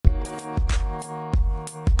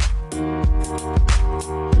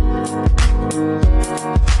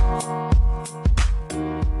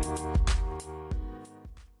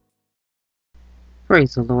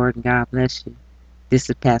Praise the Lord and God bless you. This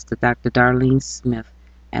is Pastor Dr. Darlene Smith,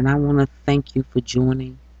 and I want to thank you for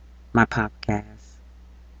joining my podcast.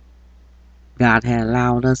 God had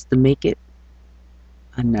allowed us to make it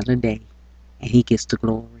another day, and He gets the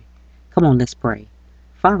glory. Come on, let's pray.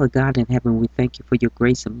 Father God in heaven, we thank you for your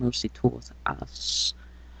grace and mercy towards us.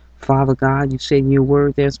 Father God, you said in your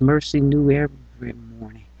word there's mercy new every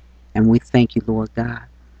morning. And we thank you, Lord God.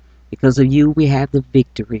 Because of you, we have the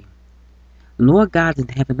victory. Lord God in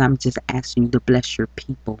heaven, I'm just asking you to bless your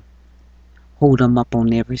people. Hold them up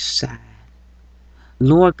on every side.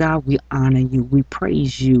 Lord God, we honor you. We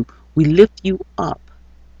praise you. We lift you up.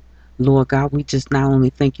 Lord God, we just not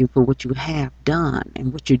only thank you for what you have done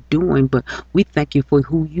and what you're doing, but we thank you for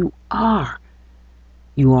who you are.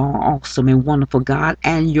 You are awesome and wonderful, God,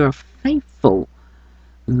 and you're faithful.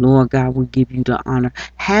 Lord God, we give you the honor.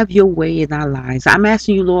 Have your way in our lives. I'm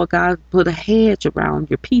asking you, Lord God, put a hedge around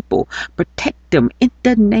your people. Protect them in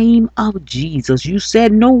the name of Jesus. You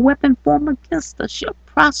said no weapon formed against us shall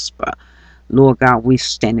prosper. Lord God, we're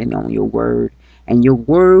standing on your word. And your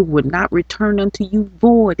word will not return unto you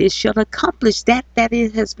void. It shall accomplish that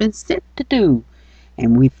it has been sent to do.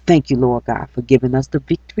 And we thank you, Lord God, for giving us the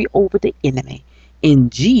victory over the enemy. In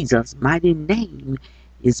Jesus' mighty name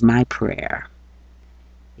is my prayer.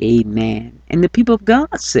 Amen. And the people of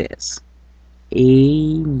God says,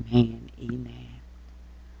 Amen. Amen.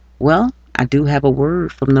 Well, I do have a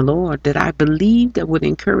word from the Lord that I believe that would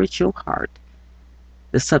encourage your heart.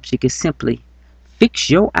 The subject is simply, fix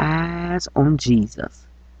your eyes on Jesus.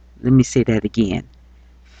 Let me say that again.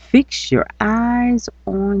 Fix your eyes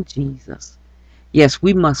on Jesus. Yes,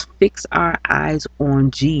 we must fix our eyes on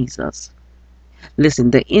Jesus. Listen,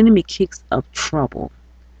 the enemy kicks up trouble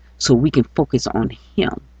so we can focus on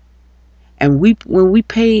him. And when we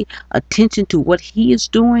pay attention to what he is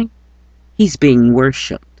doing, he's being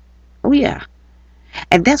worshiped. Oh yeah.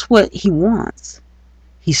 And that's what he wants.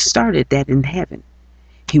 He started that in heaven.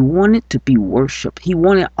 He wanted to be worshiped. He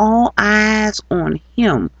wanted all eyes on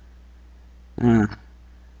him. But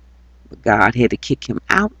God had to kick him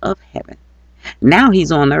out of heaven. Now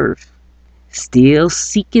he's on earth, still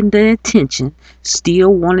seeking the attention,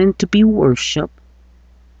 still wanting to be worshiped,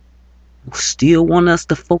 still want us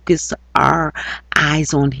to focus our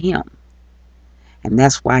eyes on him. And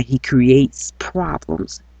that's why he creates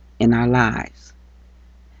problems in our lives.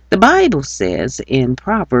 The Bible says in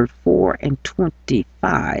Proverbs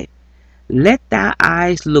 4:25, let thy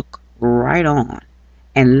eyes look right on,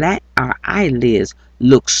 and let our eyelids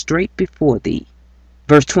look straight before thee.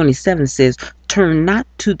 Verse 27 says, turn not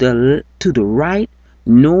to the right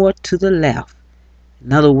nor to the left.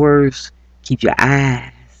 In other words, keep your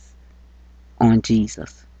eyes on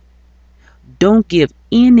Jesus. Don't give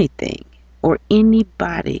anything or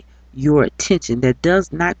anybody your attention that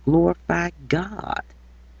does not glorify God.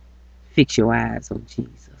 Fix your eyes on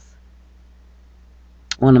Jesus.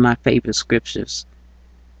 One of my favorite scriptures,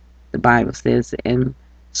 the Bible says in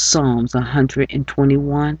Psalms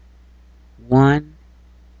 121, 1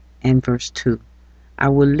 and verse 2, I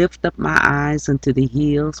will lift up my eyes unto the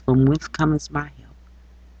hills, from whence cometh my help.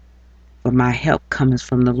 For my help cometh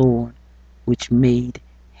from the Lord, which made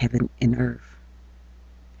heaven and earth.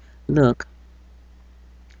 Look,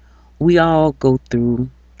 we all go through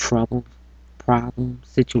trouble, problems,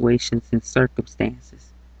 situations, and circumstances.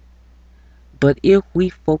 But if we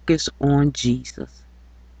focus on Jesus,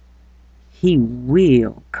 he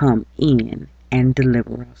will come in and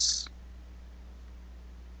deliver us.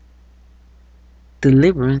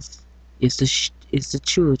 Deliverance is the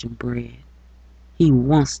children's bread. He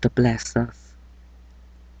wants to bless us.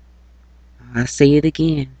 I say it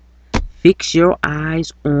again. Fix your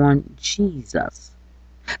eyes on Jesus.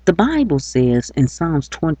 The Bible says in Psalms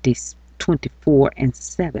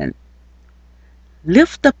 24:7,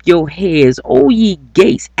 lift up your heads, O ye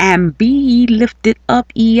gates, and be ye lifted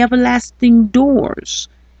up, ye everlasting doors,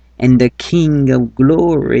 and the King of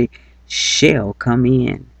glory shall come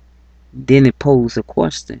in. Then it poses a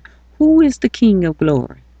question. Who is the King of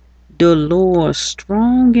glory? The Lord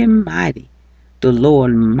strong and mighty, the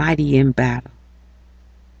Lord mighty in battle.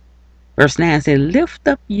 Verse 9 says, lift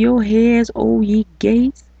up your heads, O ye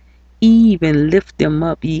gates, even lift them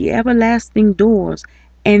up, ye everlasting doors,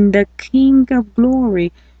 and the King of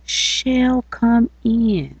glory shall come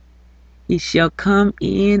in. He shall come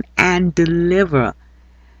in and deliver.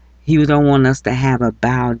 He don't want us to have a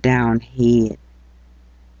bowed down head.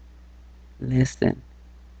 Listen,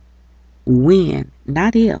 when,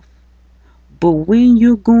 not if, but when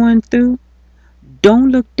you're going through, don't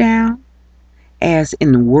look down as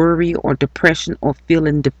in worry or depression or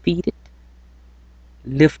feeling defeated.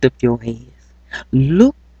 Lift up your heads.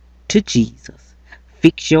 Look to Jesus.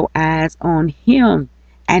 Fix your eyes on him,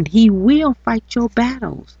 and he will fight your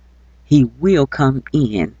battles. He will come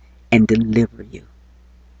in and deliver you.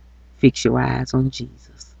 Fix your eyes on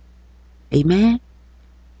Jesus. Amen.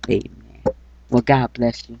 Amen. Well, God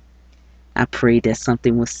bless you. I pray that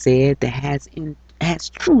something was said that has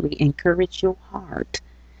truly encouraged your heart.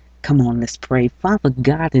 Come on, let's pray. Father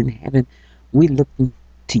God in heaven, we look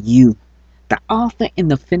to you, the author and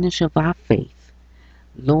the finisher of our faith.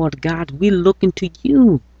 Lord God, we look into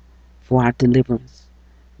you for our deliverance.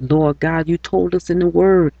 Lord God, you told us in the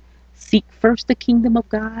word, seek first the kingdom of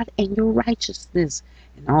God and your righteousness,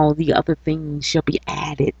 and all the other things shall be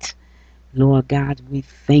added. Lord God, we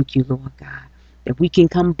thank you, Lord God, that we can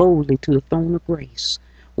come boldly to the throne of grace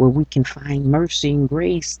where we can find mercy and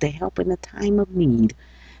grace to help in a time of need.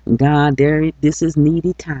 God, this is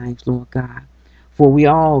needy times, Lord God, for we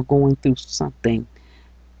all going through something.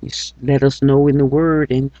 You let us know in the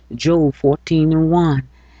word in Job 14:1.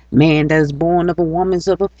 Man that is born of a woman's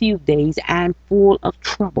of a few days and full of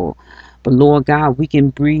trouble. But Lord God, we can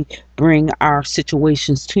bring our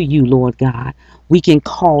situations to you, Lord God. We can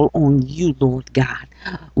call on you, Lord God.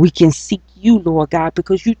 We can seek you, Lord God,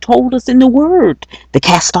 because you told us in the word to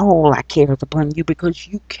cast all our cares upon you because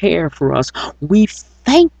you care for us. We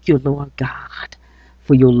thank you, Lord God,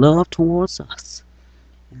 for your love towards us.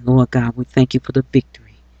 And Lord God, we thank you for the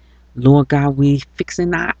victory. Lord God, we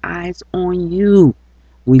fixing our eyes on you.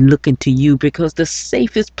 We looking to you because the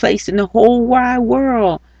safest place in the whole wide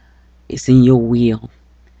world is in your will.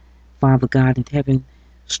 Father God in heaven,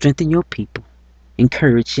 strengthen your people,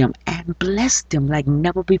 encourage them, and bless them like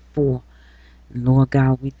never before. Lord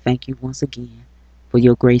God, we thank you once again for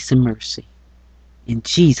your grace and mercy. In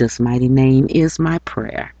Jesus' mighty name is my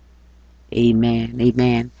prayer. Amen.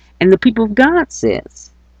 Amen. And the people of God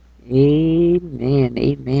says, Amen.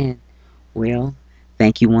 Amen. Well,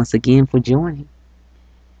 thank you once again for joining.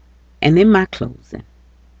 And in my closing,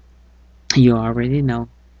 you already know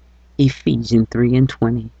Ephesians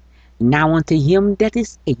 3:20. Now unto him that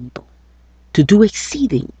is able to do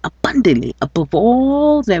exceeding abundantly above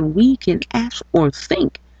all that we can ask or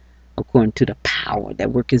think, according to the power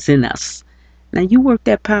that worketh in us. Now you work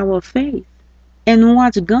that power of faith and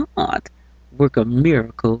watch God work a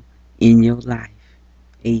miracle in your life.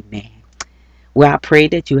 Amen. Well, I pray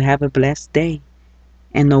that you have a blessed day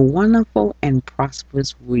and a wonderful and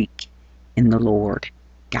prosperous week in the Lord.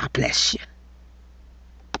 God bless you.